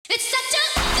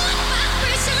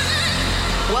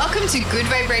Welcome to Good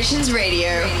Vibrations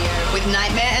Radio with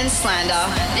Nightmare and Slander.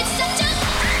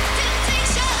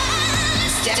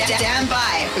 Stand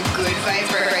by for Good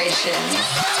Vibrations.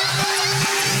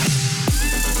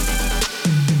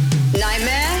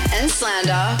 Nightmare and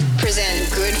Slander present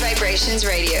Good Vibrations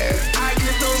Radio. I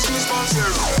get those goosebumps.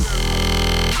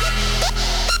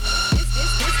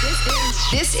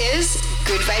 This is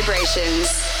Good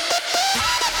Vibrations.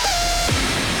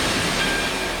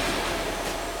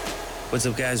 What's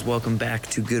up, guys? Welcome back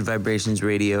to Good Vibrations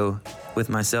Radio with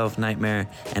myself, Nightmare,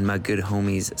 and my good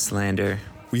homies, Slander.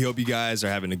 We hope you guys are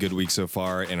having a good week so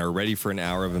far and are ready for an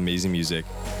hour of amazing music.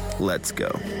 Let's go.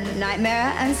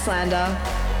 Nightmare and Slander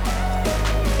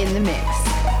in the mix.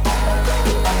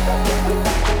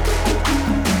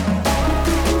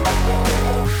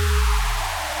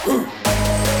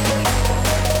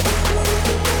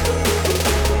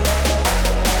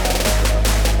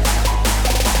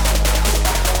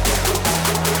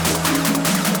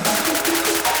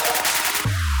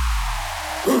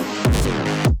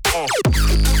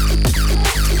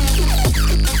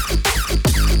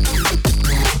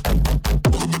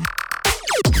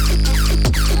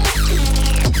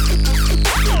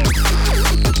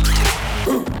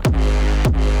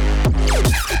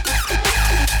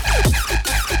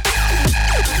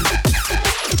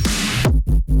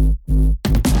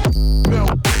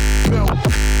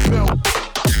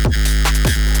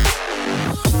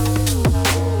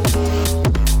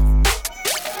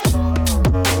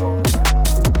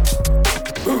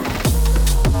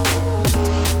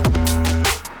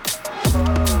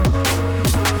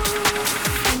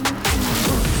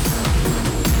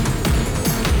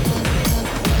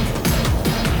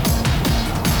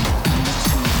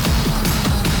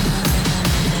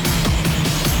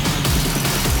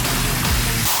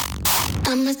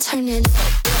 I'ma turn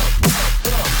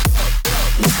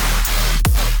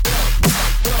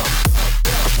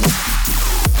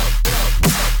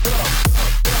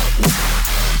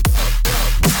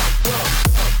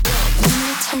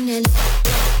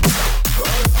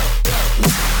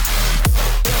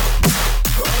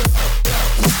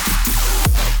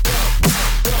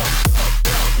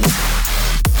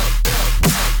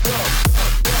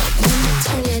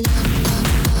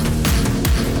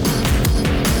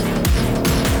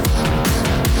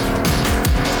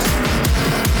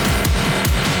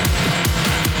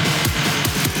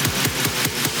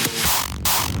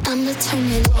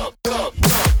it up.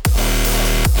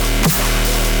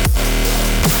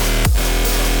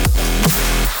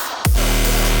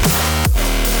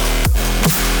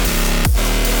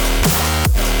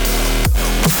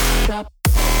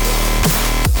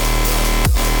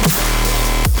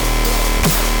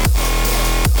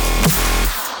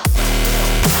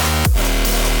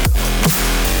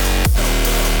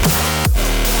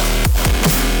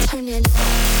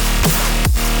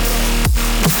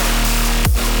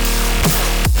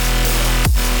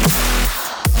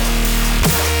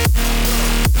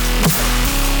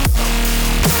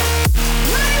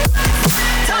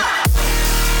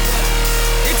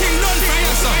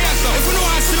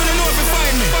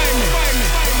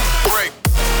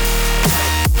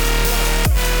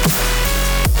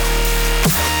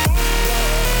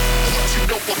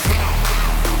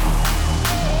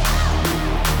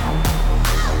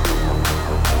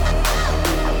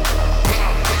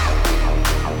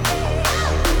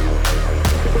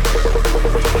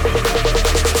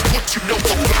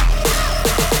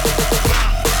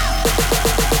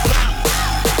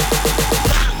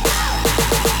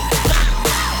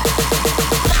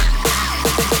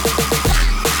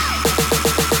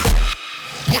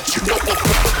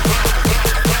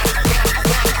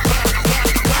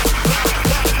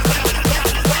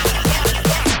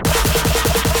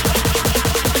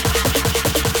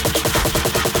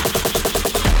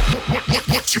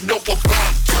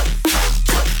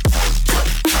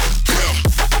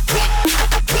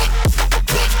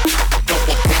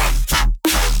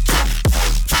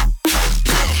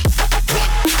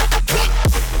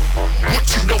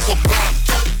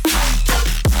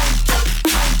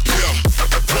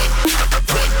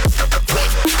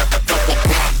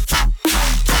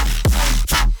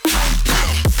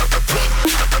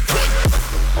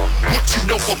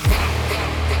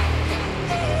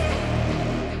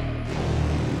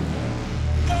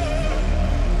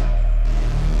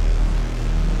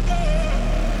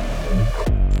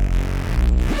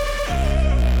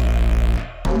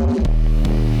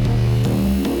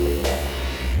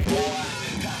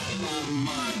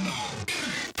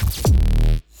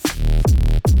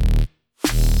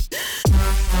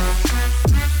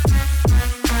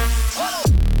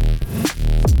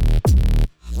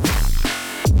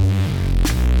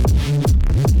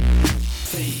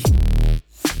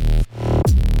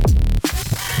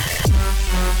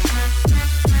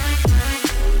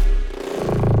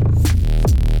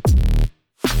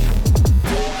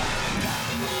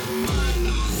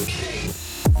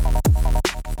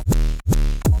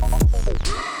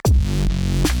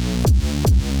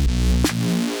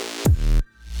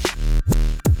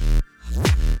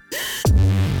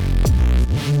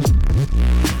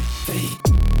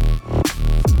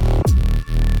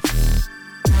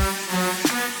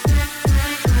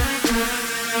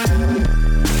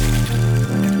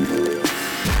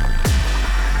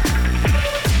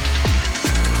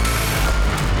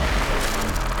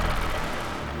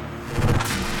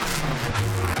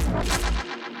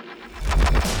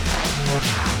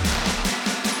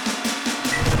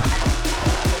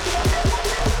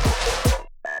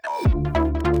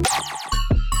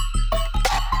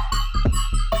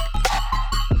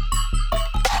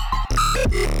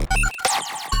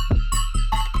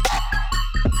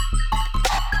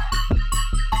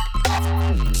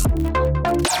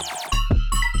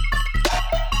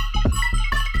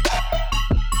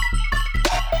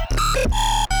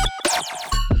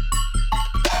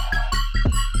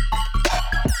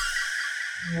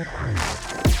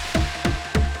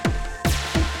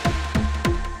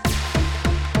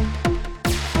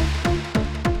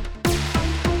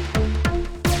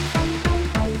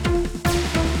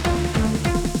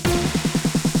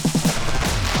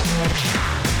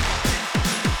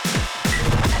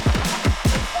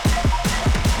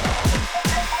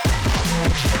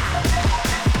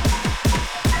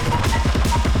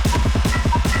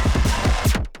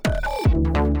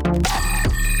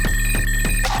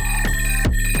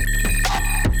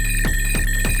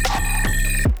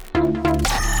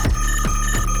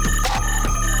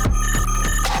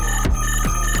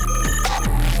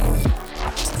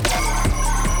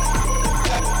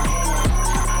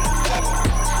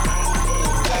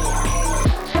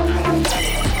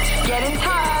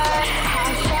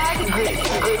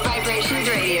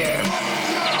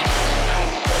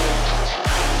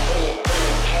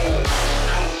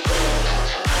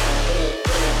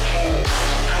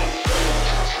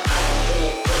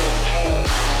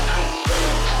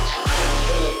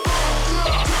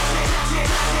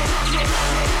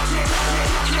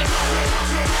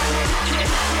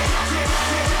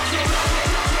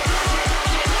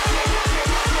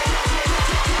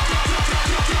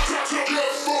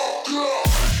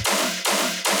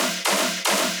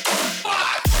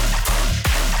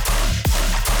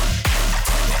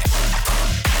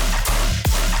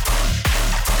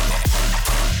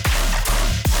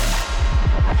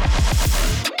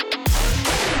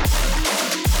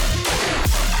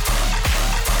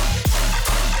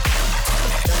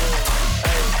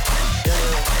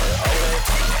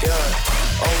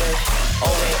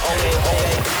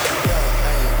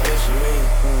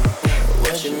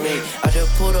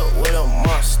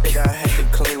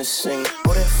 clean the scene.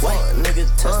 Oh, that fuck nigga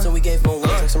testing, we gave him one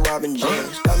like some Robin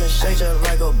James. Got me shake just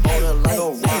like a boulder, like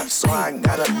a rock, so I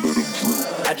gotta.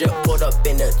 I just pulled up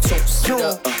in the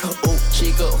two-seater. Ooh,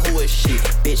 chica, who is she?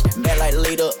 Bitch, bad like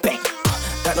leader. Bang.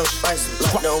 Got no spices,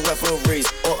 like no referees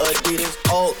or Adidas.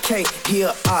 Okay,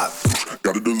 here I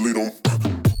gotta delete them.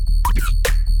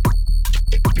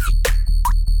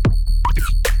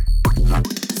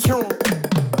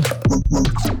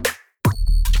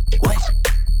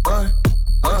 What?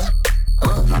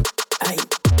 Ay,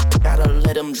 gotta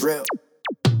let them drill.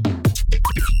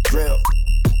 Drill.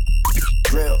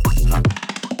 Drill.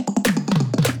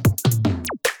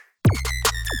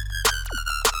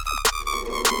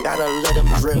 Gotta let them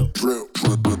drill. Drill.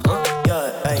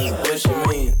 Yeah, ayy, what you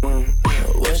mean?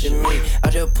 What you mean? I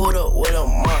just pulled up with a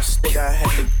monster. Think I had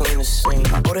to clean the scene.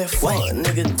 Oh, that fuck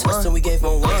nigga testing, we gave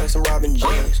him one like some Robin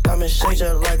James. Got me shake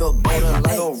just like a boulder,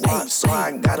 like a rock, so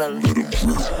I gotta.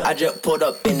 I just pulled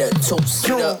up in the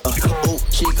two-seater. Ooh,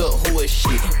 chica, who is she?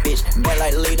 Bitch, bad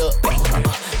like leader.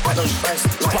 Got no stress,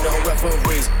 like no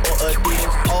referees or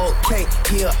Adidas. Okay,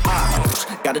 here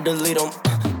I gotta delete them.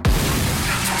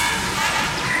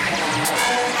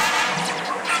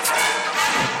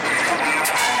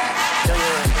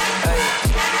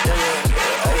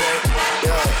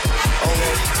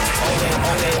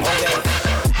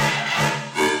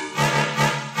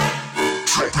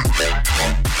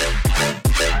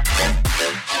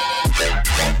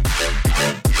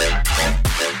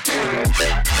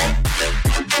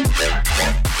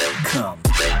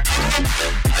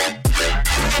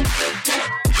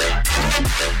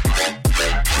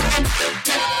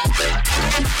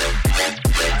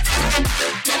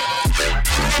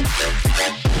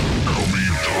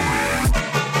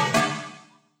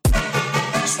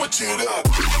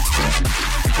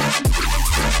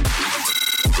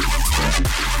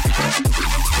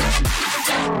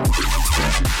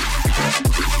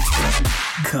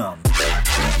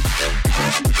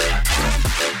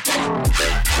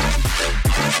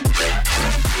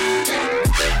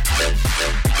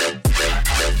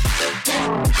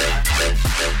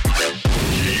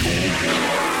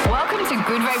 Welcome to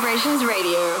Good Vibrations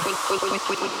Radio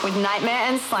with Nightmare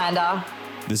and Slander.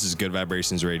 This is Good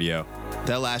Vibrations Radio.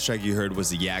 That last track you heard was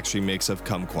the Yax remix of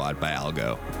Kumquat by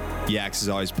Algo. Yax is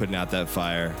always putting out that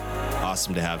fire.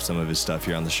 Awesome to have some of his stuff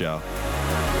here on the show.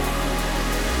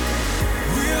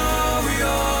 We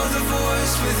are the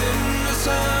voice within the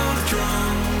sound of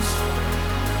drums.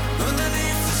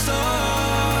 Underneath the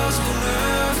stars, we'll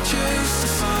never chase the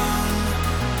sun.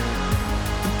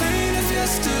 The pain of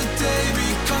yesterday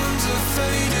becomes a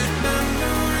faded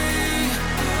memory.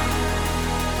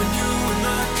 When you and I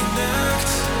connect,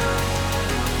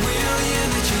 we are the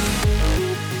energy.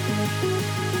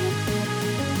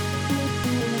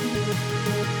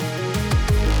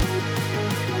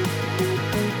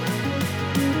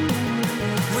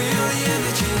 We are the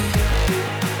energy.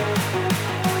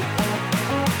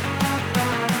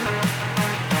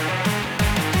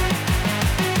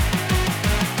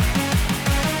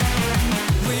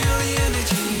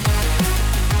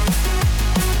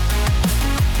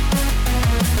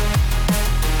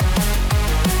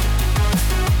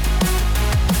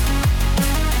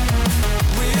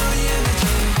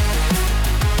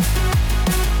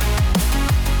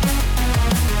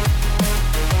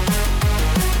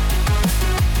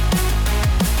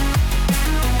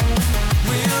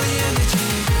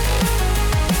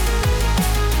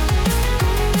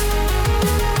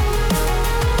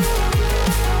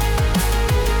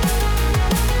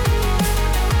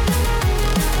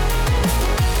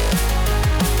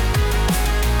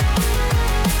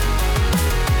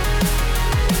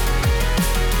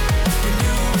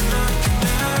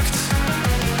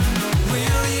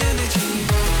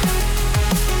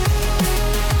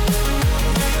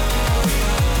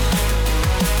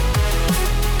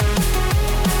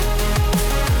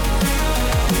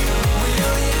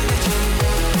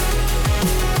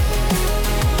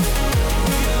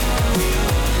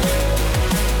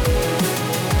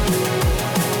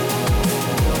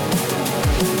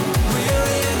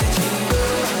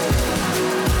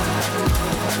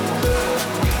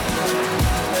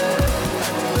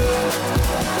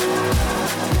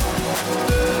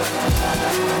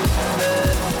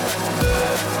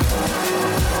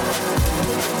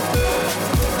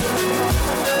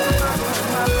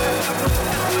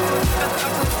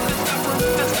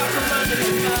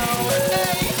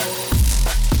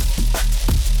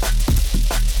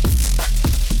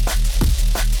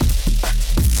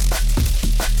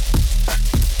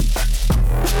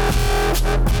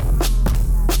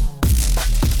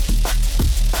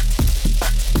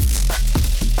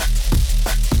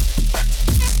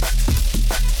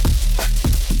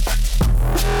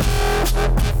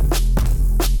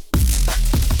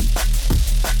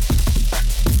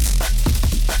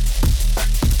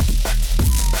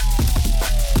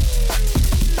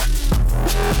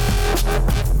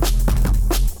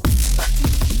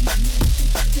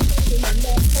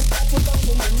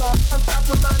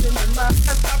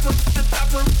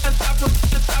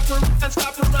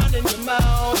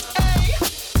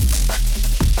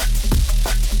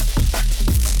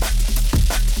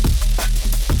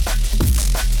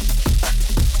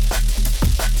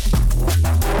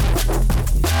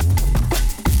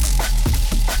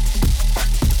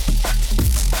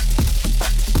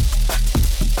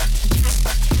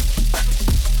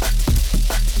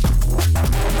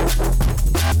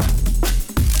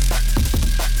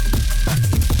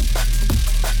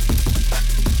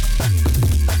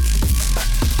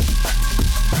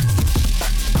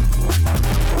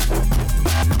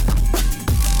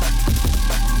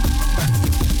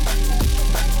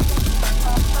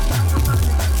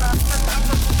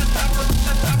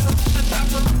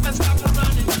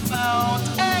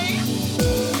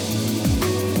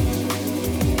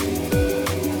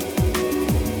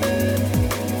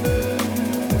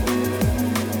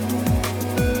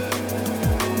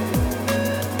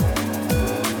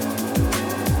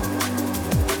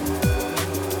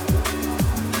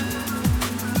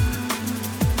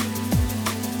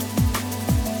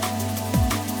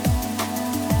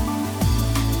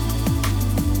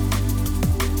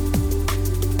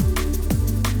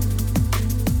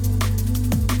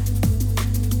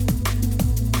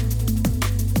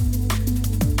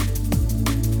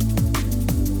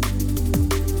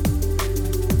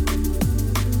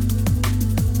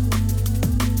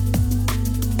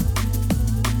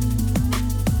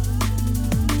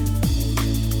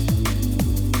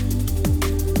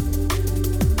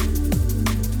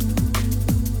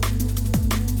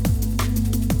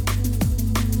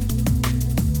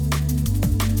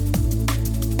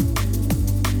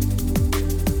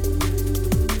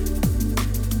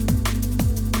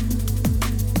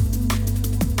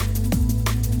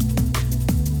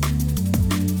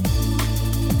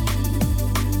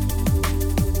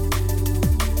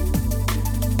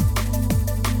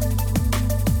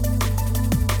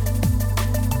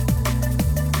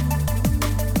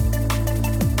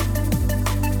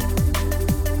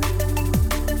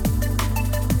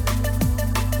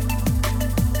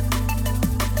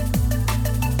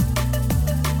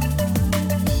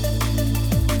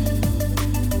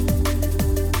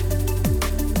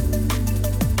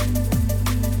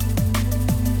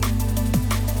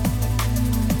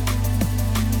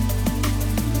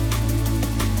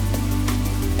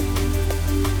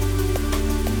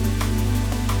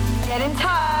 Get in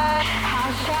touch.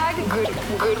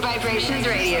 Hashtag Good Vibrations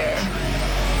Radio.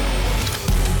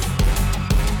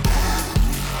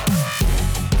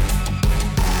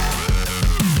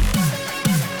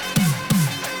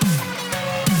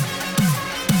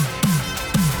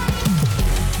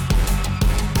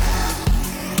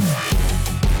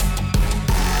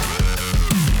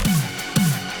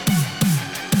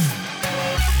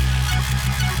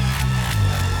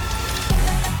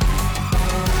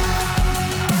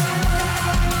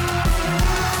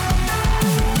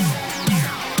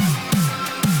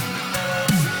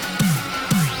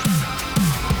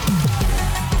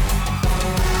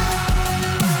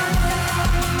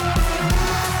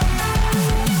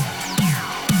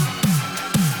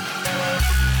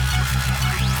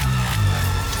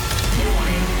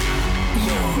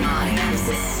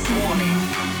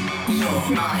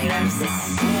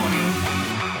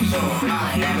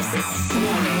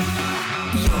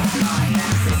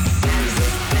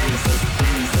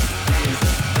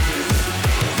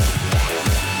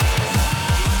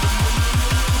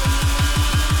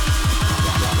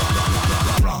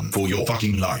 For your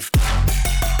fucking life.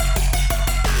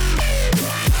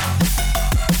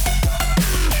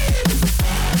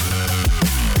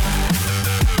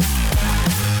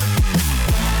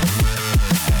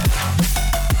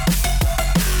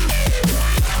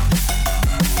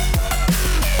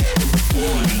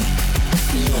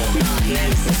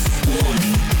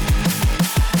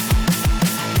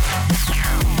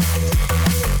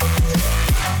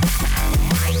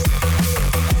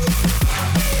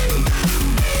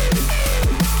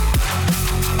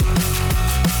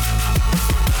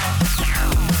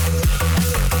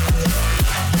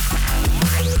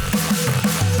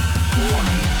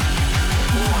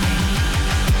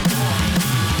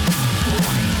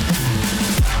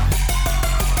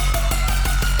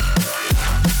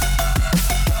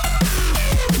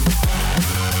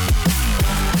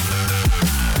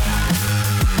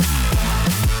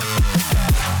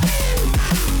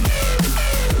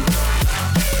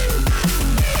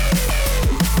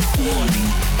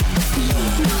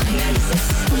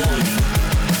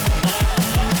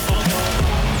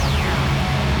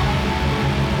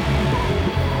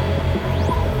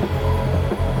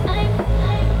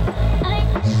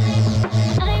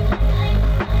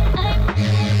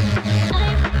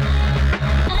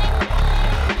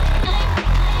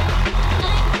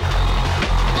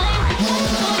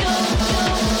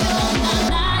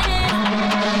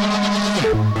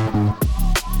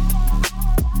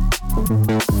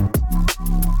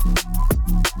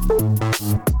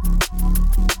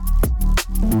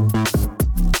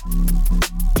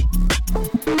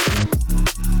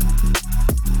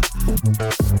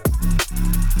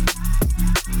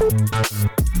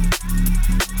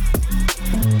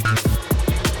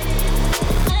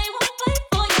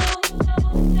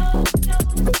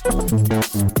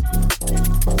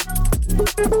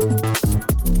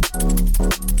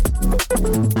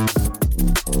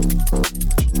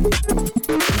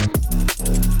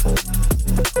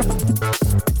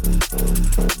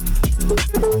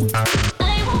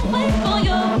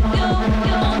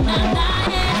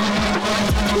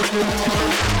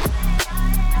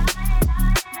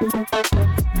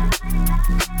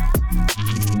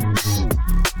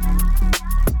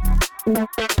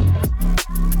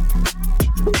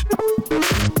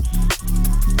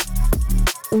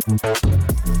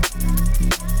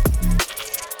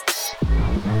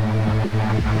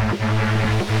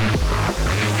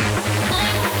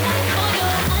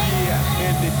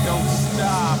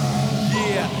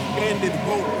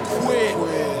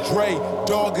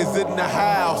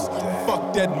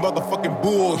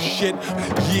 Bullshit,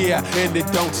 yeah, and it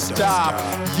don't stop,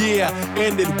 yeah,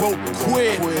 and it won't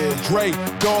quit. Dre,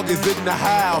 dog is in the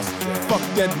house. Fuck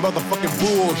that motherfucking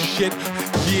bullshit,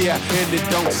 yeah, and it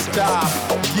don't stop,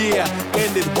 yeah,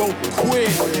 and it won't quit.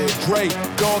 Dre,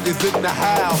 dog is in the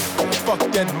house.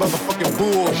 Fuck that motherfucking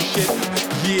bullshit,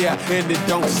 yeah, and it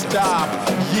don't stop,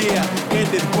 yeah,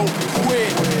 and it won't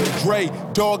quit. Dre,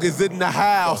 dog is in the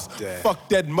house. Fuck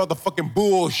that motherfucking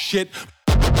bullshit.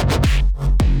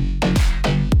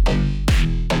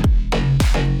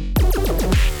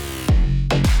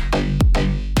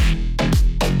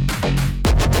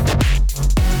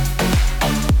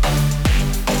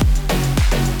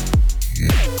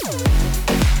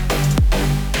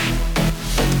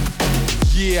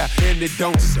 Yeah, and it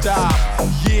don't stop.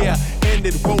 Yeah, and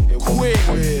it won't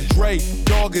quit. Dre,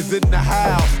 dog is in the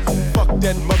house. Fuck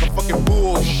that motherfucking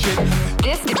bullshit.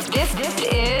 This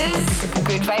is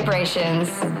Good Vibrations.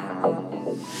 I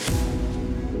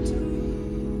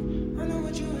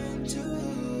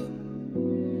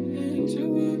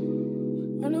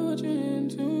know what you're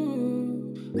into.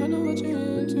 I know what you're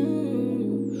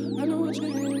into. I know what you're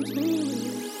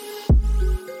into.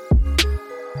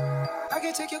 I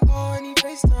can take your call any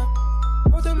FaceTime.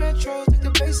 Hold the metro, take the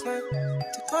baseline.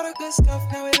 Took all the good stuff,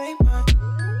 now it ain't mine.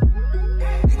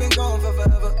 You been gone for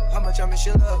forever. How much I miss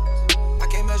your love, I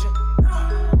can't measure.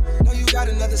 Know you got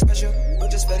another special,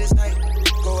 but just for this night,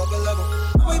 go up a level.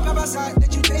 I'm way by my side,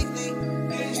 let you take me.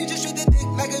 You just treat the dick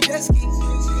like a jet ski.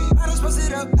 I don't supposed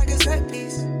it up like a set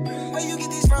piece. Where you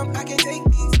get these from? I can't take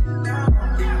these.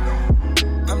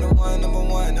 I'm the one, number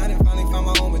one. I done finally found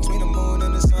my home between the moon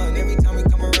and the sun. Every time we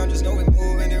come around, just know we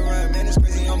move and it run. Man, it's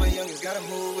crazy, all my youngins gotta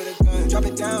move with a gun. Drop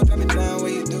it down,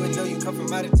 where you do it, know you come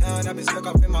from out of town. I've been stuck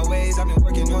up in my ways, I've been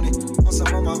working on it. On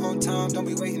some on my own time, don't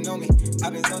be waiting on me.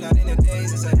 I've been zoned out in the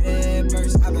days, it's a head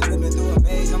burst. I've been living through a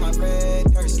maze on my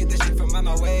red thirst. Get this shit from out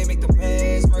my way, make the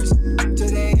mess worse.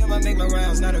 Today, I'ma make my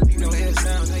rounds, not a beat, no head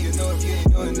sound. Now you know if you ain't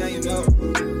know it, now you know.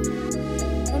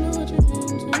 I know what you're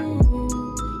into.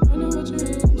 I know what you're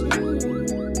into.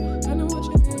 I know what you're into. I know what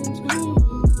you're into.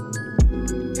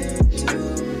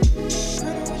 I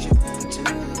know what you're into. I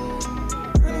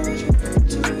know what you're into. I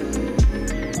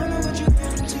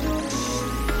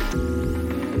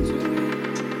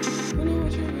know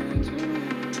what you're into.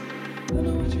 I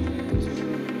know what you're into.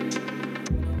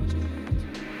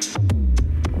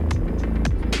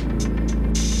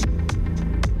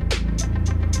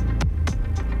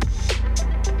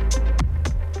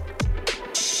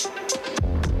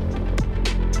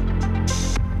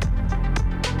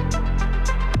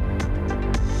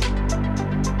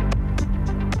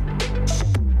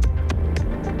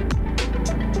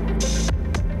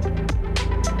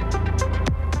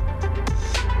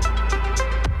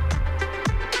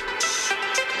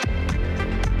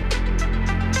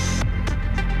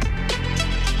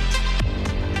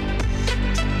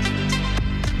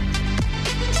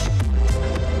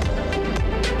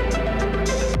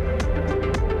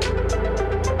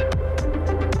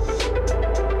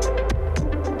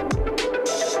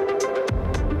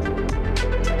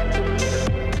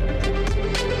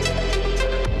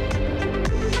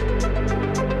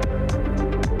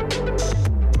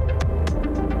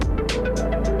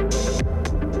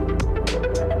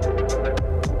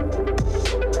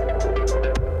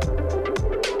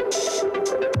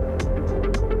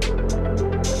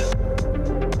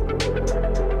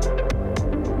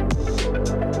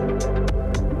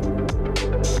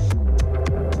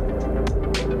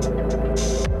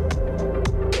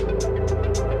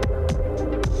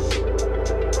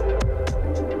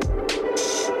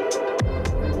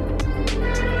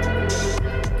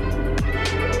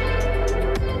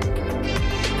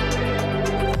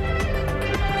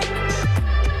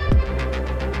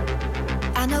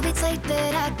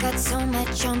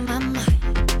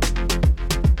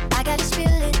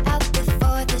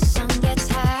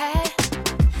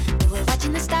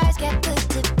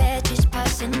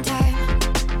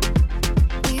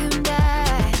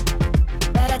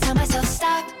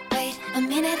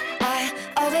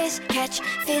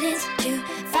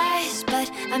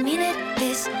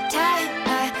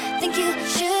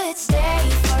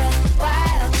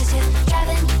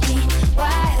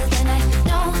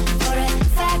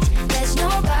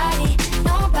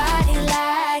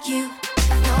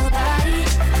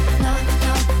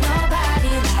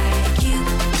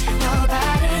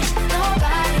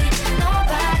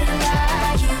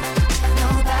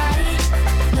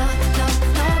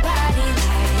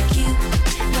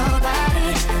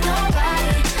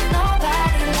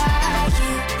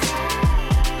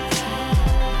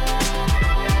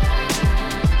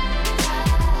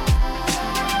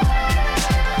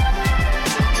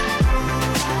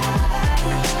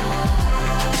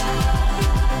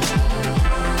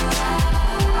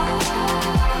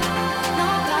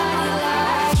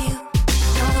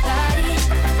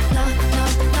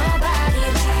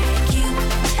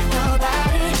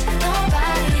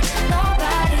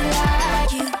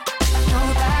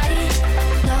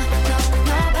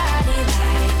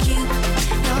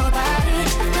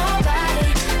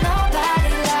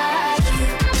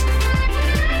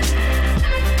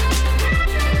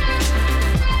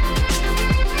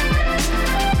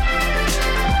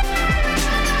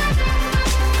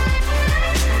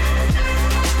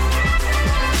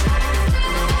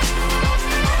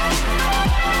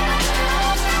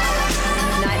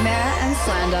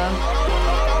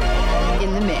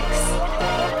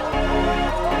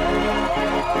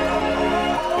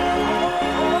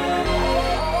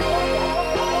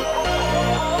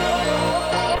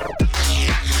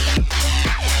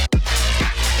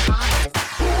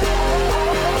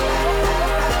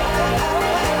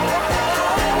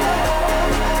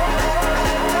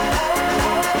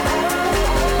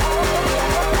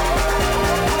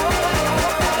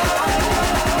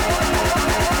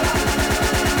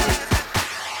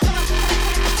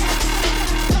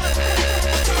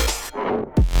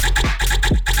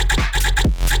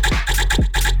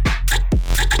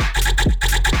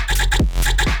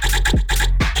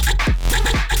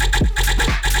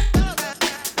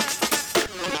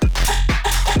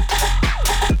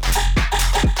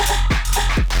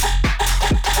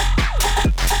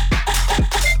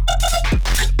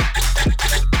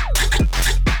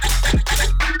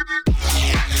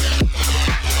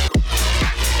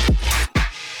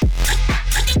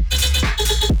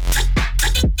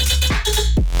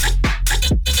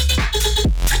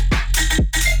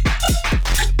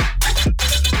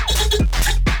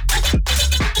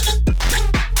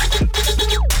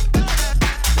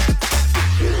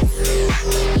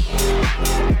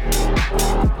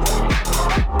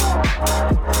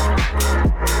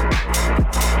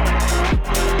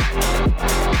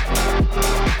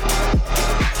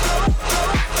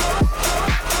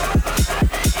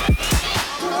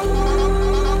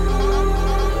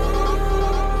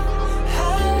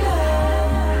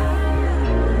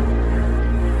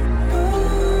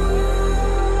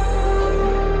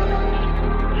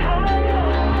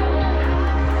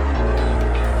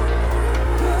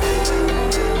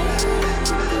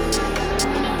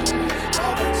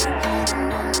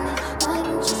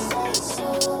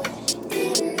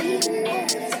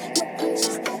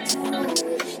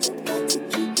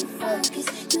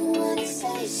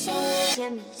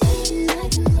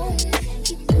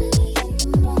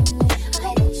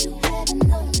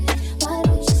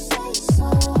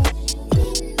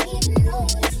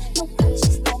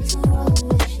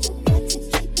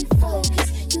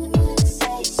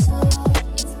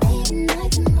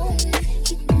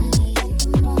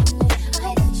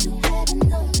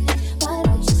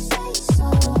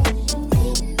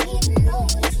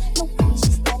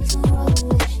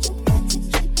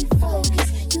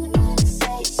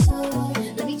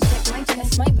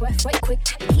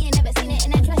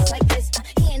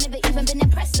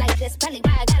 That's probably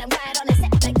why I got him quiet on the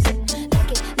set like shit.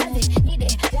 Like it, love it, need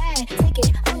it, bad. Take it,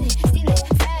 own it, steal it,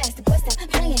 fast. The boy stop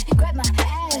playing, grab my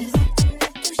ass.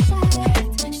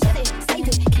 Shut it, save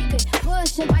it, keep it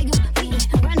pushing while you beating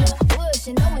around the bush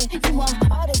and knowing you want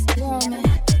all this woman.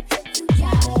 Yeah,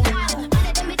 all of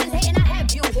them bitches hating, I have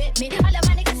you with me. All of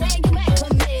my niggas saying you mad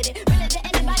committed. Really to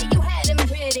anybody, you had them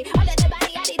pretty. All of the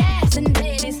body, I need ass and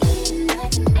titties.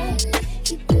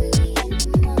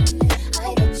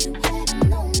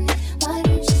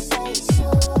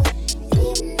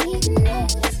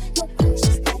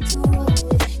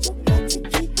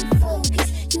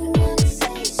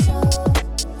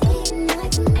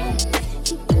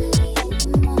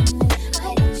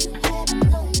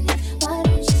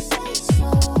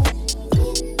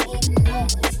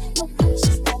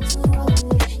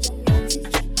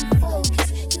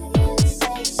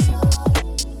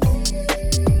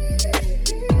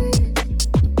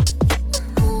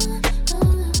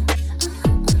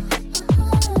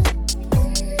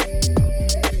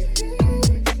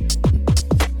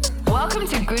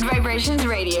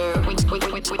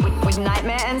 With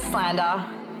Nightmare and Slander.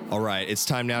 All right, it's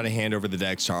time now to hand over the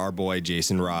decks to our boy,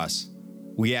 Jason Ross.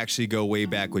 We actually go way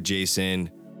back with Jason.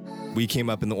 We came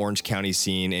up in the Orange County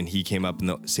scene, and he came up in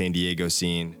the San Diego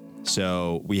scene.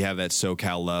 So we have that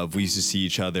SoCal love. We used to see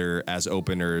each other as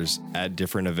openers at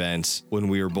different events when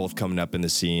we were both coming up in the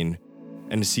scene.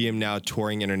 And to see him now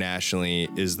touring internationally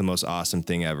is the most awesome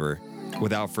thing ever.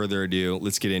 Without further ado,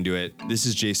 let's get into it. This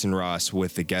is Jason Ross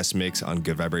with the guest mix on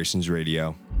Good Vibrations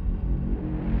Radio.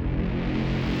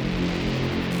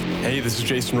 Hey, this is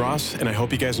Jason Ross, and I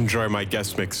hope you guys enjoy my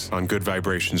guest mix on Good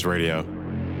Vibrations Radio.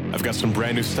 I've got some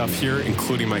brand new stuff here,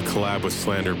 including my collab with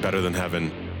Slander, Better Than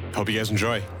Heaven. Hope you guys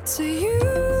enjoy. To you,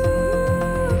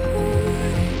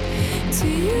 to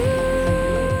you,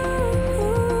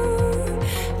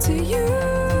 to you,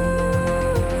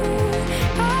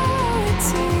 oh,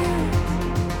 to you,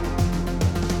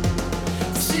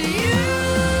 to you,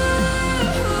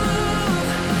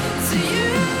 to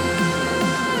you,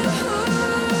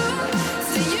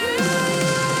 to you,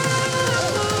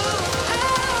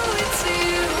 oh, it's you.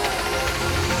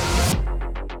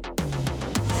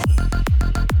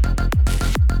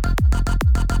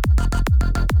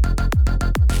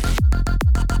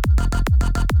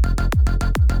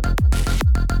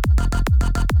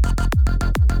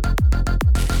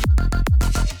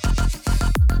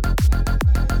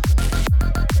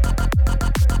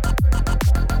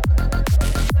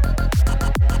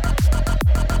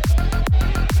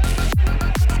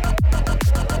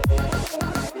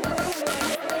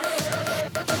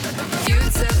 You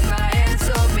took my hand,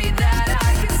 told me that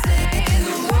I could stay.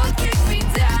 The world kicked me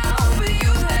down, but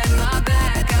you had my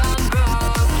back. I'm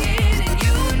broken, and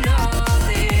you know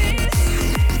this.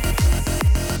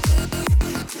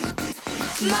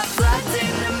 My blood's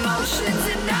in emotions,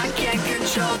 and I can't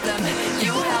control them.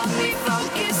 You help me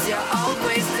focus, you're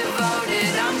always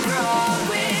devoted. I'm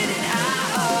growing, and I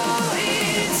owe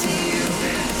it to you.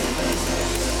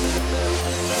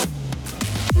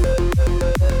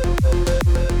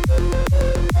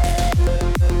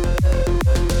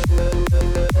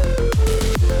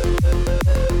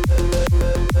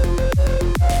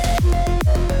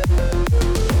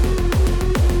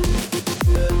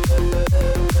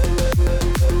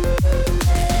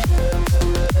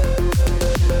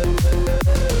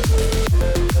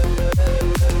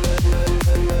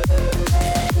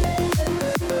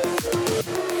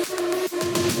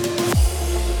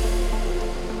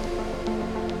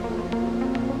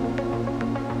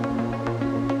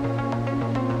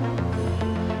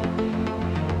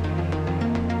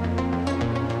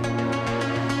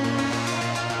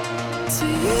 To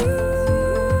you,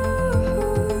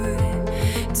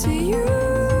 to you,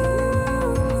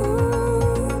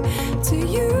 to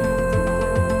you,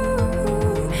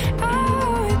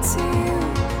 oh, it's you.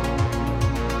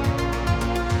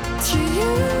 To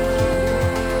you,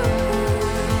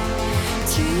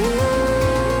 to you,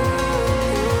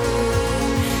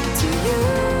 to you,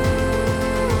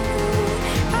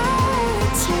 oh,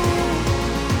 it's you.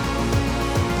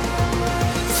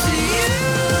 To you.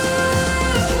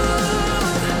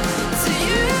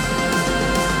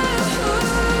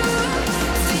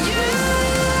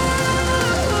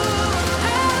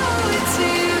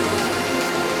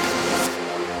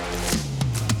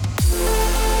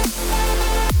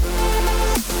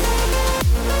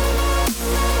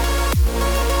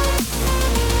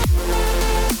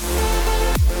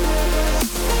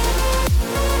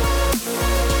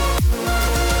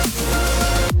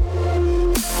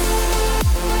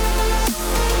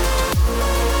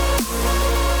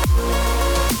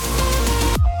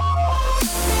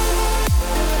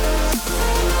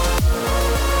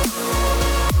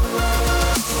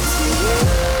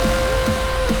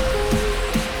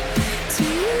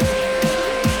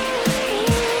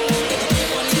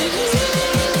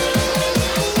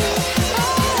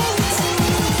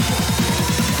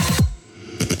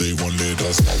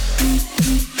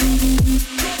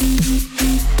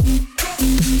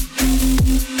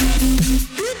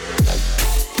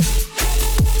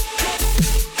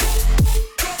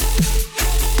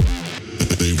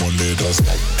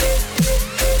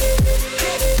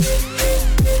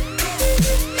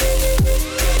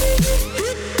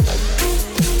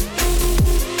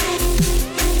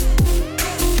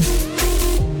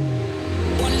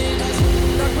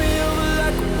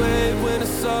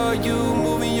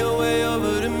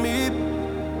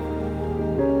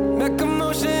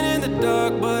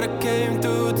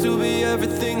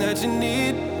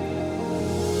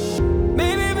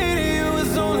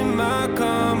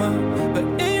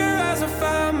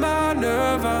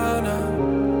 nirvana.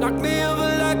 Knock me over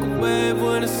like a wave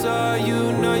when I saw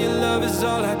you. Now your love is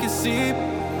all I can see.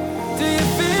 Do you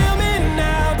feel me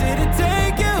now? Did it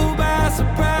take you by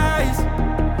surprise?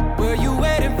 Were you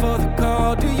waiting for the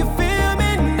call? Do you feel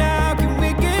me now? Can we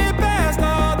get past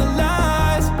all the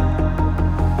lies?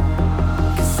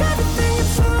 'Cause everything you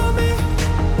told me,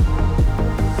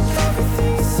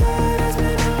 everything you said has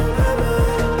been on my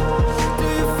mind. Do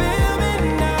you feel me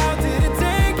now? Did it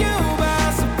take you by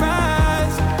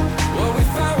surprise? What we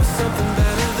found was something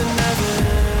better than ever.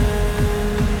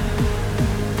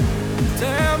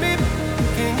 Tell me,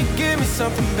 can you give me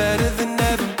something better than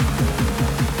ever?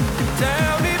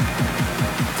 Tell me,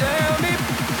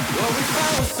 what we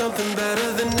found was something better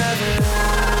than ever.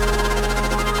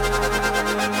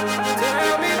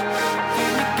 Tell me,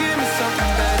 can you give me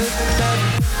something better than ever?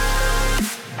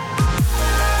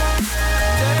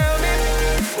 Tell me,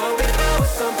 what we found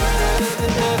was something better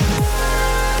than ever.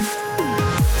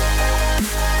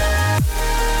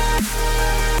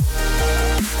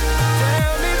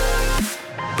 Tell me,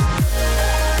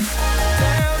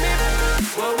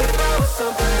 what we found was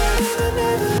something better than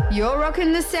ever. You're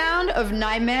rocking the sound of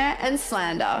Nightmare and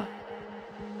Slander.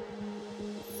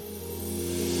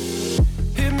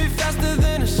 Hit me faster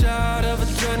than a shot of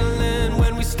adrenaline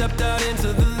when we stepped out into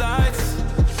the lights.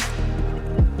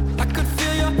 I could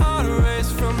feel your heart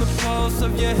race from the pulse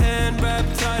of your hand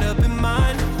wrapped tight up in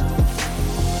mine.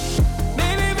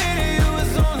 Maybe it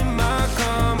was only my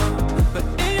karma, but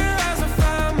in your eyes I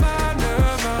found my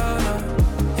nirvana.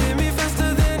 Hit me faster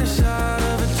than a shot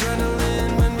of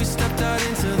adrenaline when we stepped out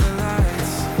into the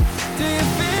lights. Do you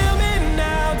feel me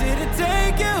now? Did it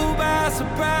take you by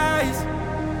surprise?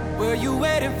 Were you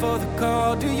waiting for the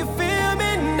call? Do you feel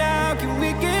me now? Can we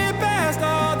get past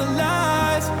all the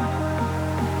lies?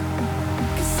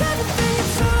 'Cause everything you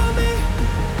told me,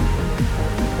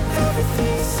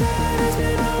 everything you said has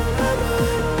been on my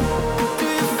mind. Do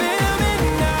you feel me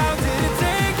now? Did it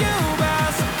take you by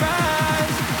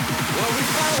surprise? What we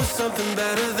found was something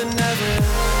better than ever.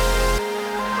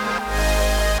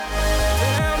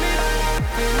 Tell me,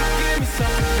 can you give me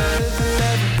something better than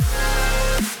ever?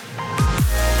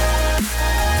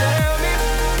 Tell me,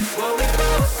 what we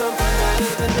found was something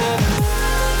better than ever.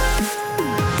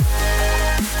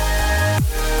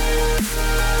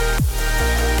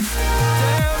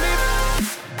 Tell me,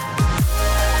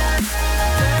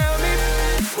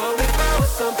 what we found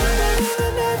was something better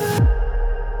than ever.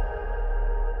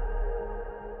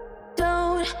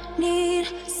 Don't need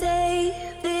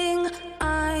saving,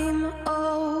 I'm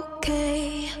okay.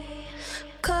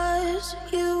 'Cause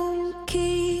you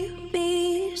keep me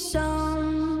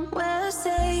somewhere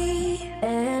safe.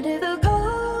 And if the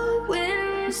cold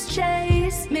winds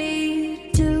chase me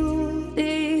to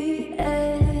the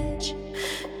edge,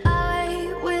 I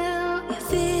will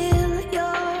feel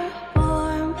your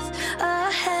warmth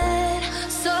ahead.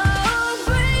 So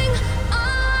bring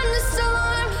on the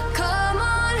storm, come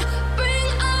on, bring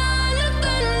on the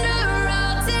thunder.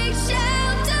 I'll take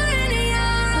shelter in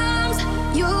your arms.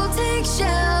 You'll take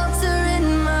shelter in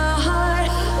my heart.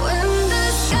 When the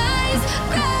skies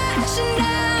crashing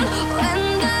down, when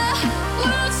the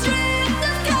world stripped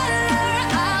of color,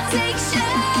 I'll take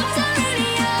shelter in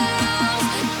your arms.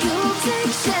 You'll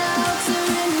take shelter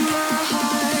in my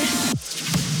heart.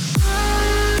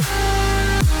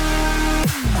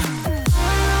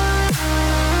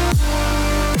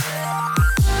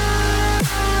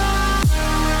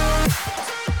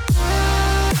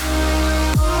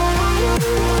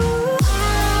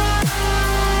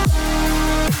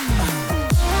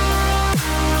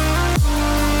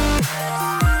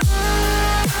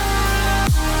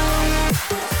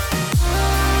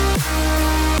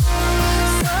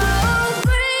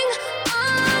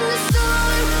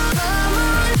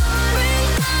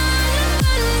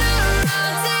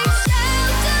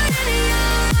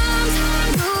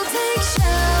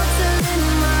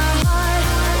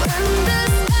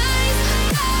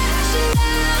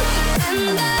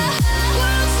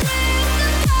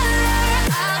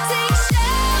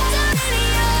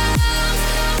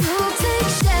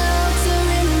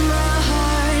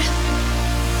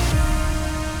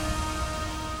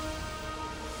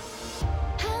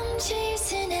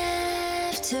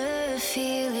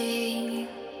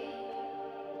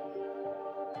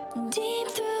 Deep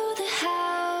through the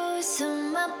house of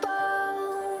my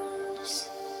bones,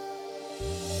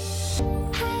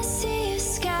 I see a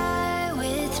sky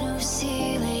with no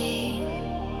ceiling.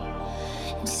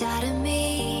 Inside of me,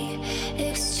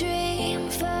 extreme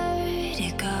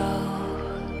vertigo.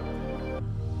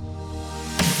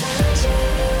 Find you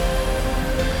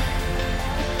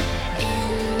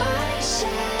in my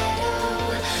shadow,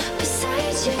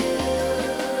 beside you.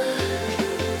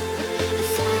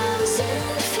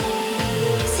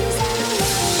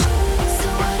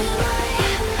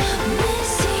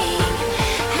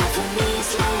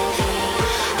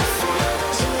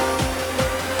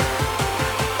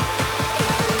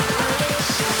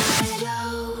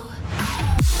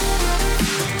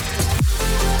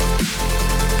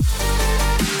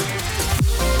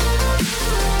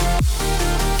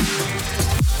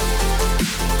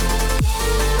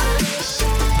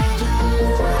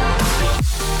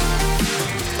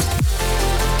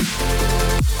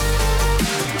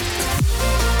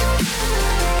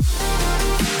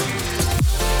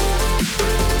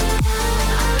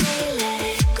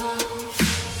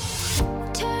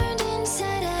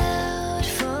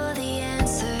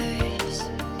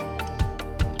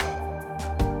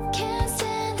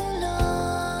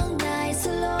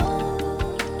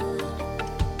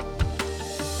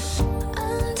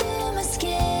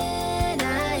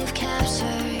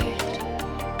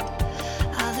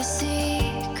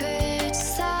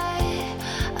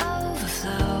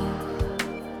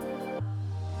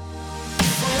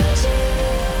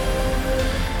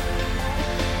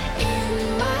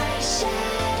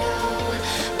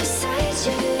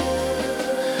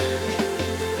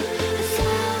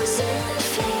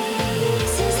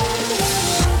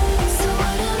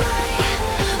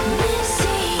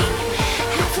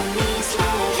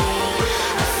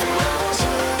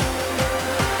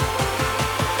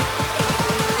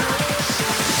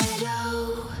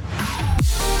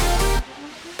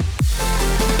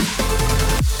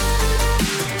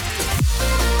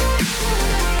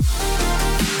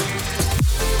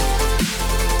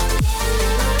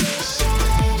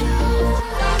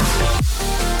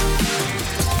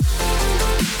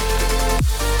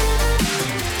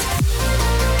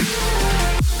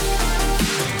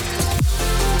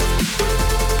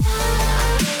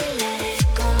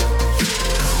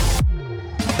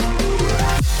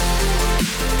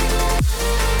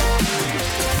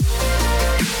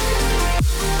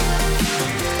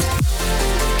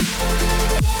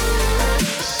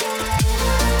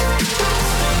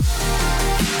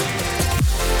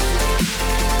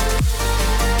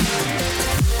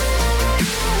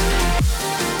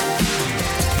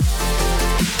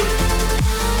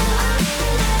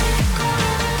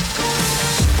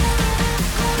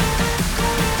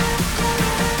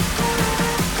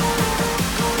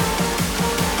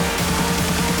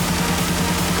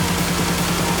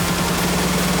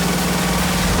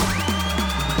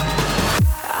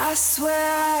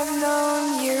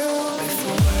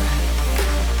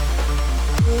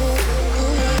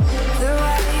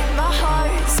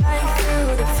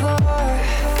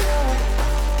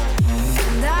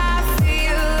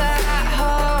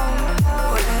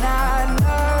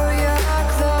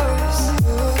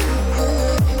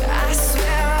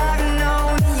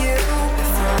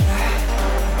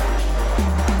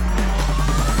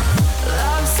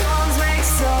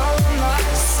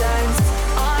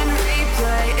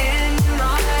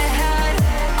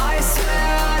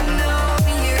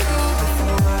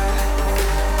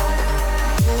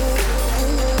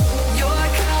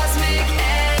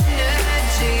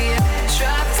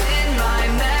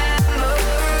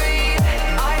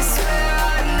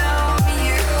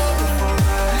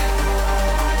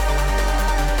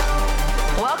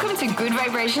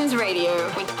 Vibrations Radio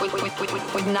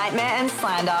with Nightmare and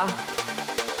Slander.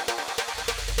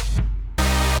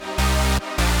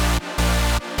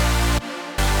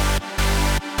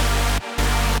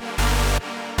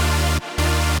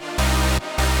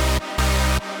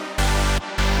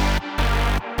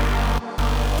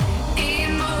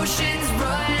 Emotions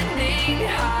running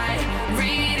high,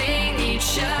 reading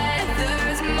each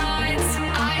other's minds.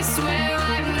 I swear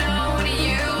I've known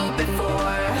you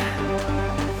before.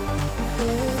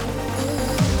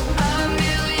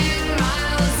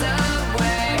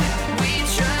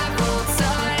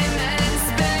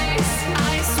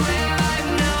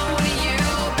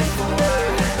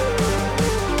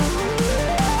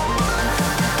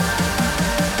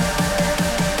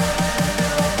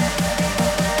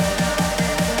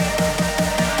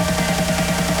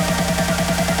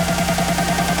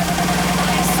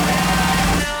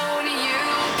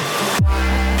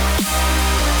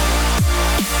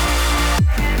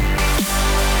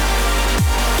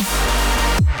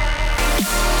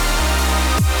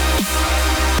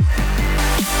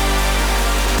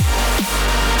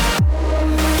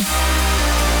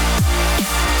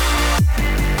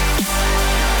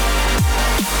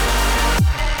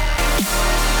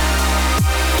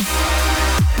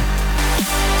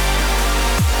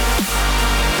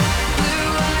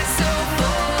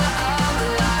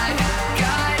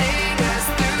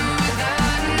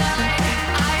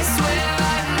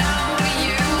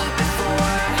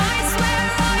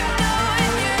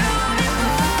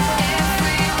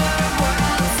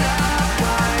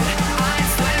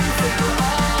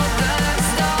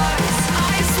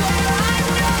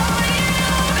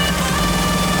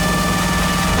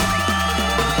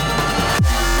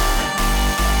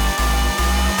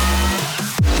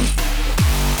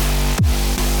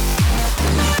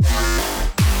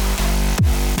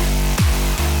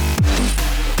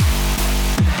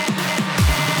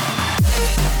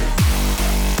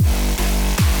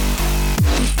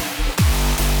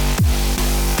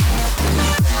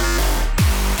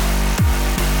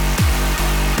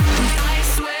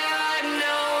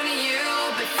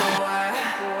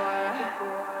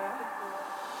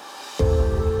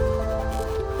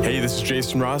 Hey, this is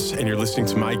Jason Ross, and you're listening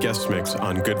to my guest mix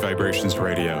on Good Vibrations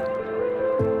Radio.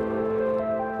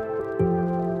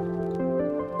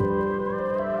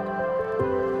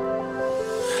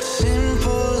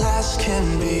 Simple as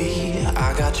can be,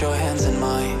 I got your hands in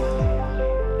mine.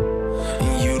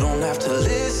 You don't have to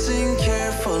listen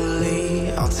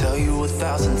carefully, I'll tell you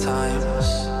 1,000 times.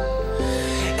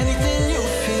 Anything you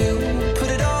feel, put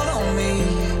it all on me.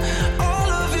 All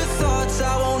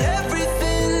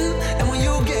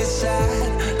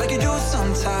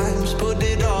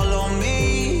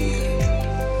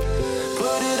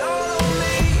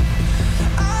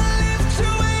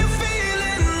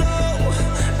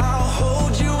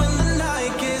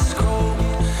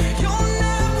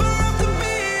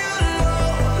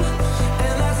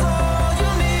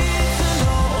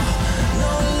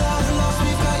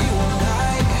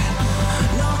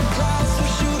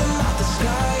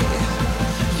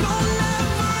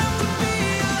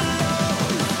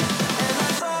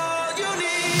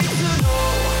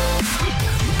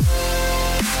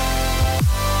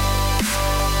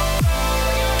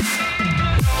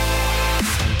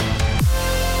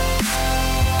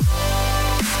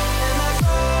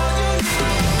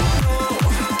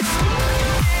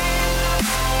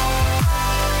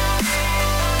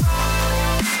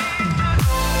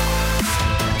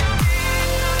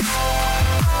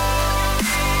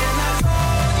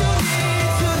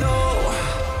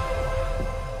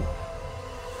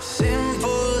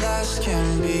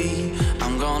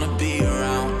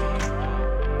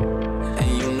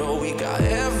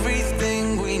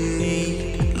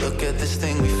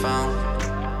we found.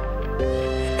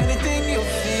 Anything you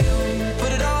feel,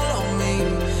 put it all on me.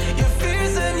 Your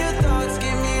fears and your thoughts,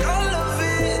 give me all of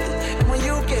it. And when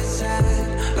you get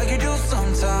sad, like you do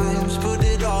sometimes, put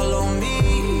it all on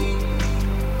me.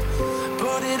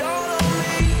 Put it all on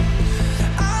me.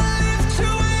 I'll lift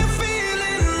you when you're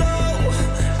feeling low.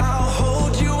 I'll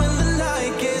hold you when the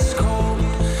night gets cold.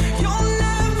 You'll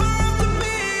never have to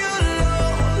be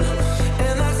alone,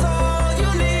 and that's all you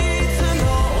need to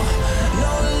know.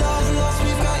 No love lost,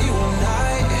 we've got you all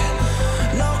night.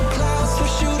 No clouds,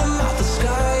 we'll shoot 'em out the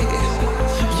sky.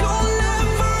 You'll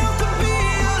never have to be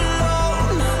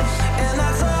alone, and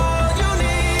that's all you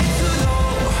need to know.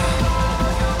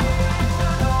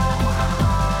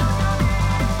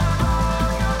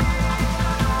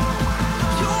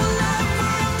 You'll never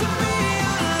have to be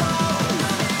alone,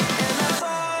 and that's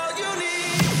all you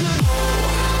need to know.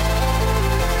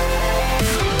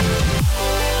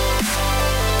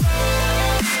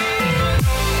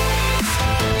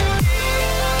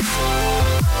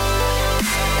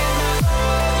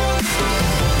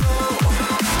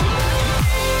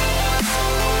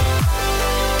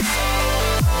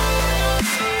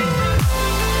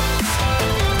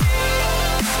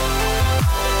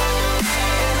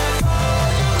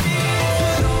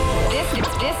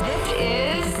 This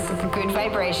is Good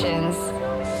Vibrations.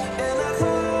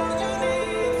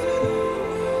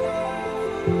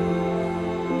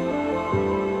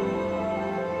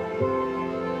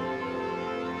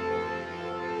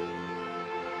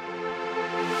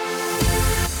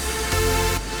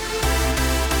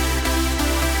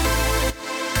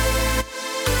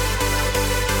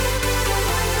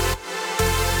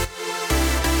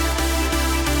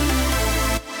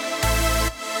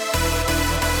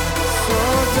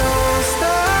 Don't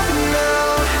stop now.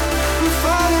 I'm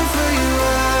falling for you.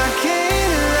 I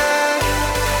can't lie.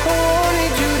 I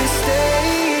wanted you to stay,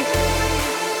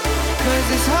 'cause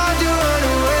it's hard to run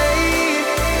away.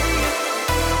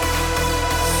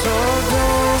 So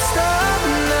don't stop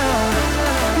now.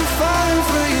 I'm falling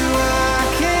for you. I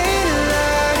can't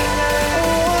lie. I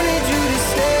wanted you to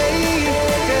stay,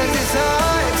 'cause it's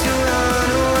hard to run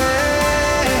away.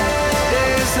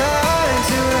 It's hard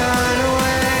to run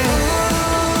away.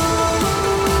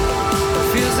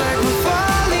 Feels like we're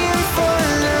falling for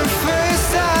the first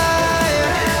time.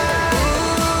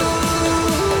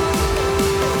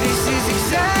 This is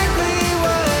exactly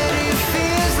what it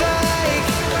feels like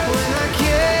when I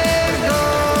can't go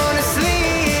to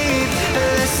sleep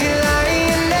unless you're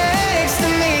lying next to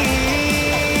me.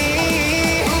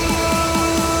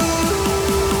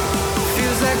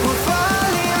 Feels like we're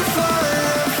falling for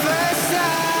the first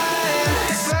time.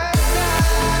 First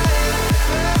time.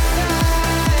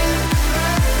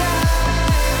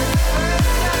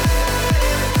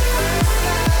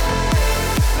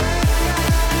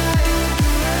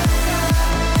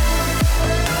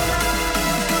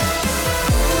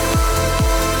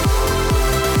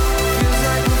 Feels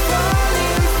like we're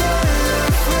falling for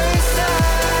the first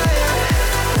time.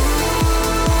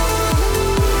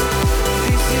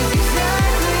 This is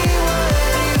exactly what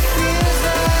it feels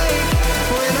like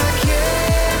when I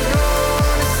can't go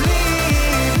to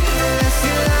sleep unless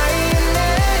you're lying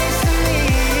next to me.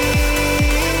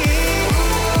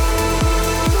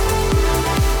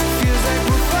 Feels like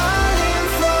we're falling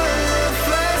for the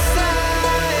first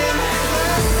time.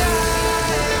 First time.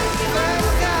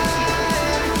 First time.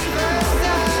 First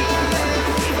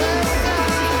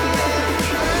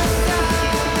time.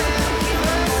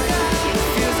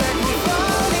 Feels like we're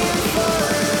falling for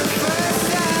the first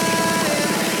time.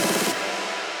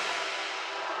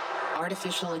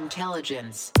 Artificial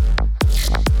intelligence.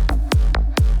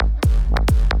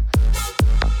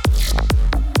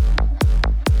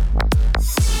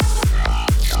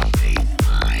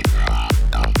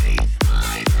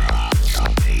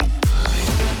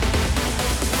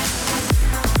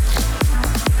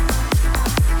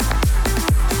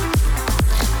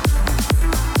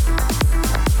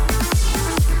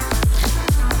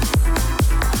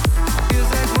 Feels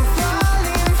like we're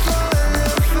falling for the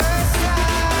first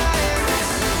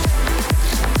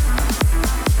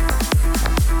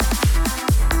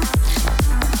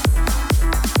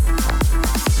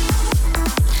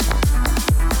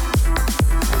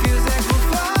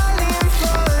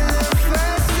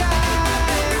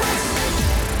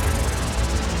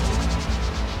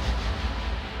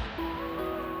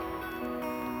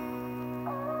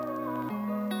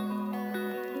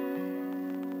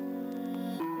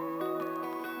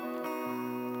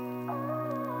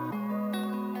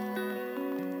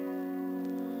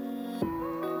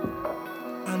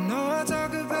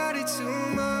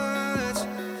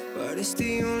it's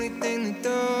the only thing they do.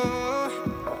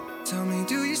 Tell me,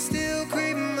 do do you still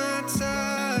crave my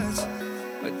touch?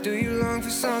 Or do you long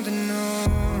for something new?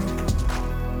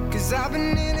 Cause I've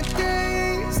been in the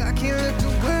days I can't look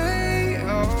away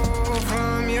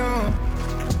from you.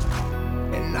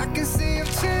 And I can see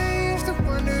I've changed, I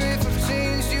wonder if I've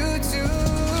changed you too.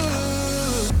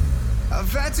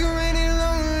 I've had too many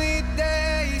lonely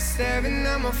days, staring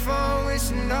at my phone,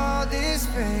 wishing all this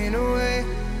pain away.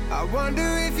 I wonder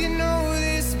if you know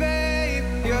this, babe.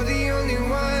 You're the only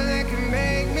one that can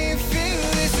make me feel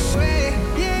this way.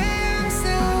 Yeah, I'm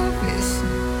selfish,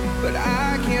 but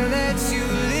I can't let you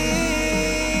leave.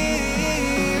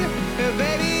 And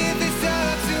baby, if it's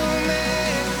up to me,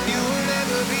 you will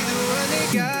never be the one that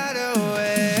got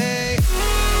away.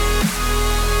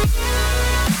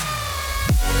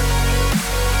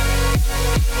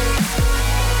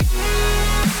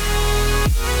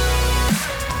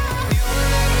 You will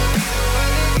never be the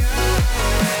one that got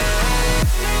away.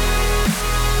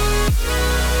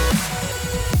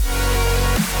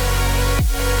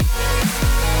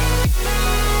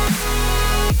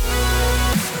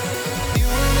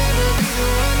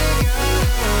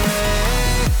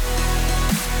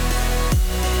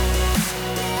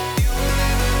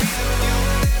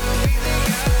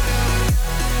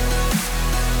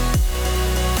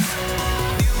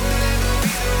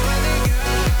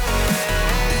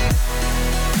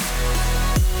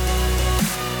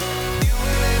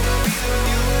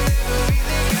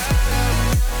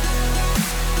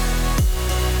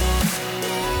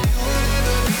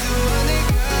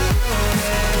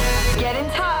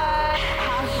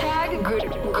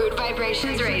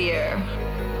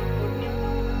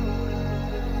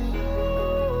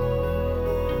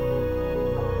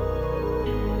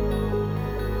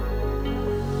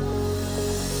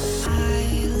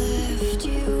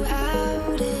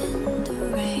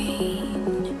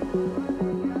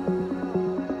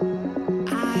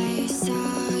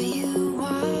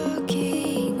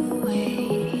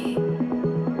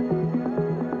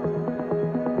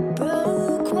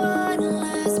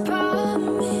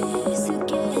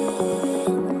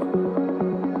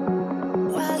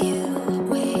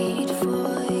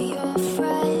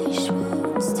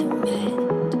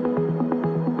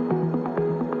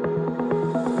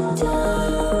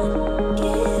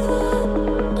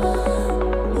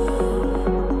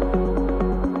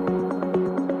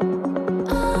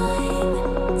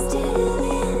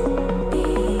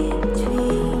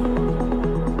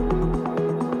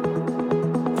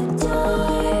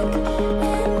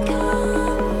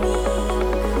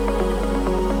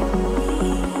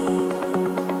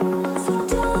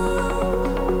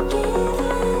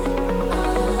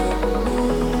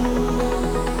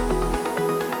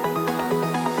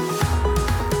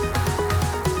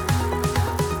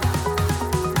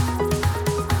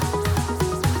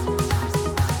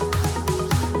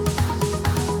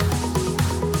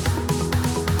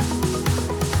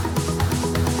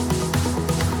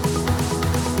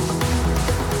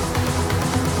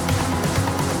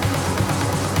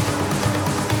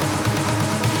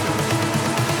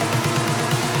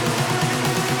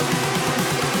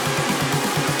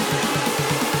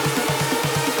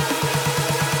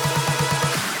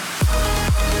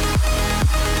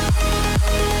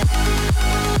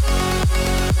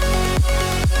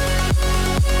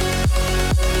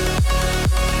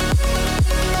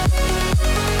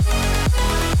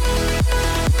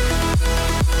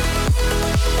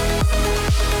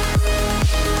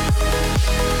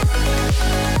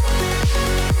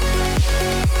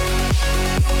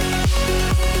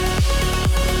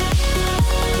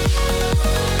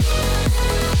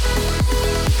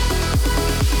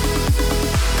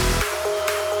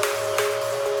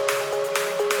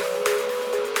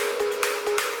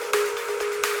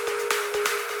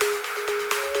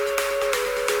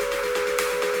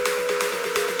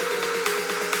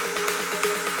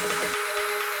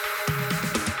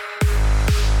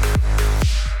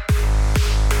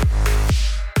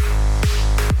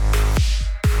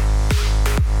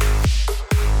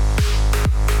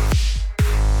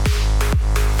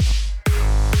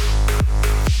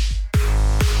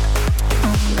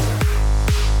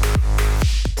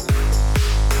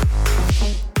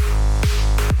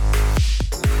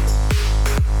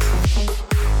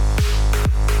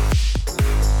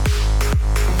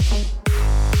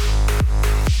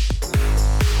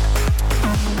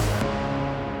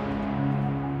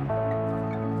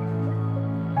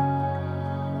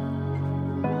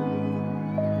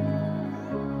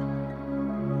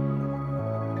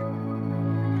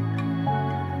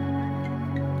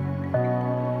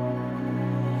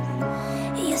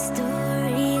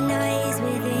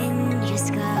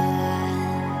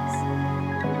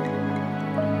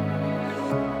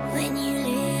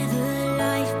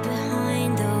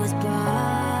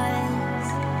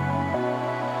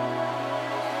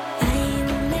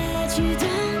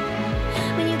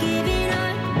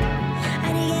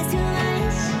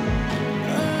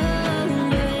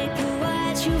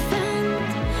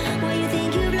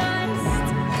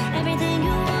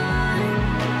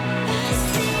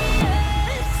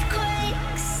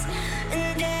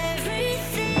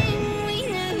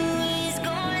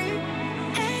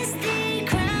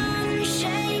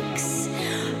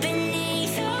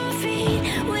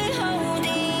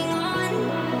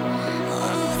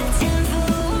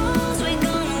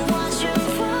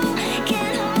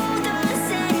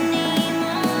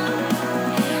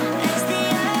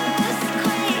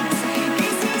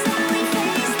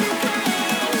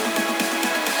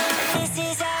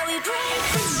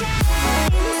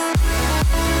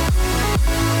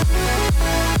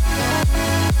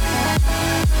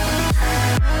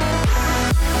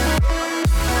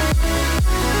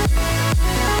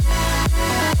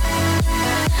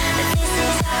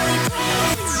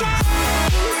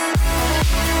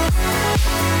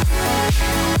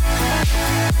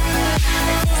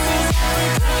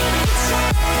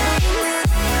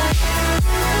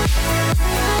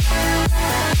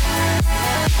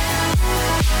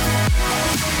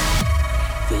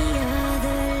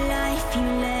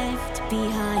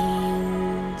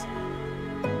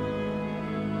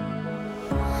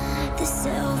 the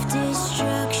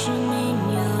self-destruction in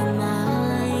your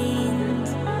mind.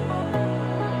 I won't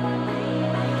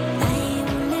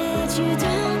let you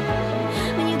down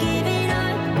when you give it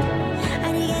up,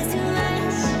 and it gets too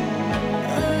much.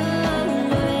 Oh,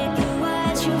 look at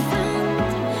what you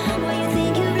found, what you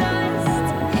think you've lost,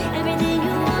 everything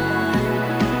you want.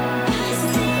 As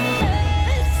the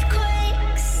earth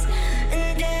quakes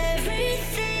and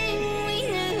everything we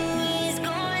knew is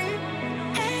gone,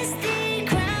 as the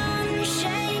ground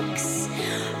shakes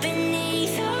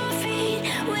beneath our feet,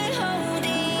 we're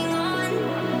holding on.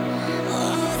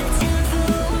 Oh, the temple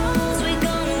walls, we're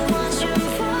gonna watch them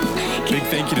fall. Big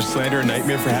thank you to Slander and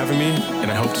Nightmare for having me,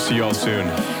 and I hope to see you all soon.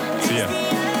 See ya.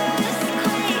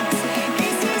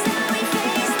 This is how we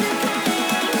face the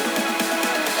pain.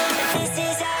 This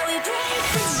is how we break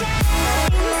the chains.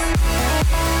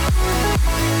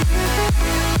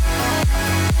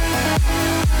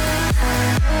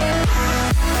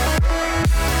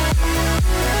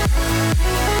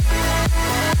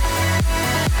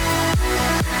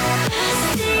 As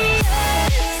the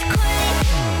earthquake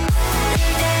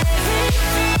and everything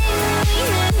we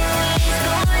knew is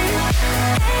gone,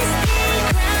 as the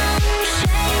ground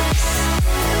shakes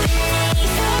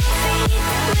beneath our feet,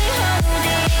 we're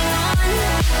holding on.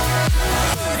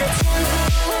 Oh, the temple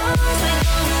walls, we're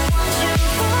gonna watch them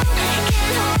fall.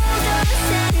 Can't hold us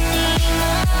anymore.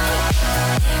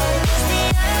 As the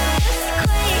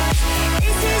earthquake,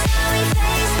 this is how we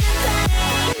face the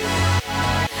pain.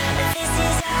 This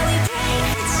is how we break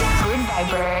the chains. Good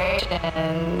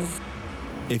vibrations.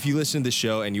 If you listen to the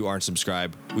show and you aren't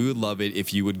subscribed, we would love it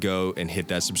if you would go and hit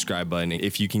that subscribe button.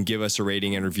 If you can give us a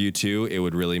rating and review too, it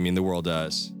would really mean the world to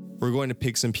us. We're going to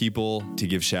pick some people to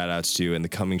give shout outs to in the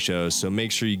coming shows, so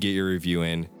make sure you get your review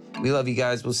in. We love you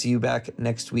guys. We'll see you back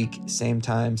next week, same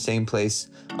time, same place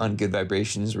on Good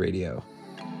Vibrations Radio.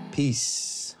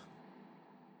 Peace.